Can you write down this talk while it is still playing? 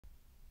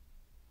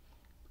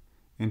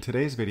In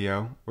today's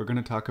video, we're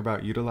going to talk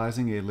about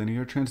utilizing a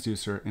linear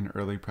transducer in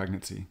early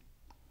pregnancy.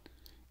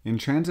 In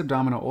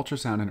transabdominal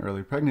ultrasound in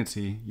early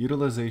pregnancy,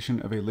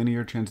 utilization of a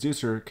linear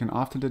transducer can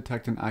often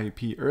detect an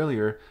IUP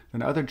earlier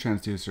than other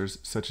transducers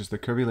such as the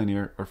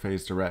curvilinear or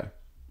phased array.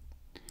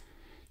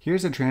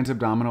 Here's a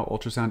transabdominal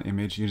ultrasound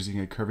image using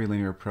a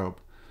curvilinear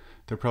probe.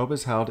 The probe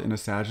is held in a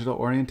sagittal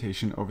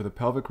orientation over the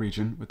pelvic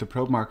region with the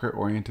probe marker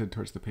oriented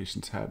towards the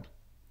patient's head.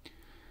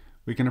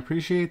 We can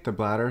appreciate the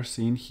bladder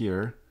seen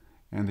here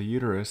and the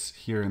uterus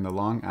here in the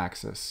long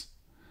axis.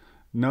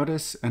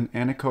 Notice an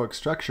anechoic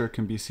structure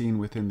can be seen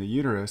within the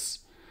uterus,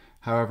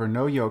 however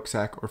no yolk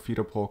sac or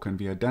fetal pole can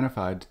be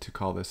identified to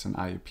call this an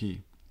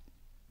IUP.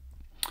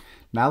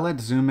 Now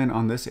let's zoom in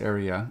on this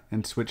area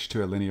and switch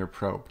to a linear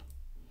probe.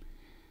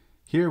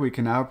 Here we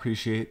can now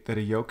appreciate that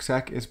a yolk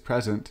sac is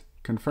present,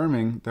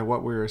 confirming that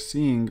what we are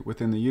seeing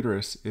within the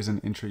uterus is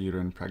an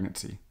intrauterine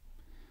pregnancy.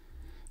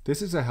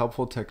 This is a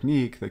helpful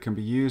technique that can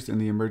be used in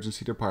the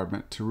emergency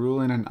department to rule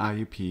in an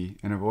IUP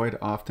and avoid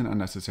often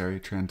unnecessary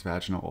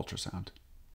transvaginal ultrasound.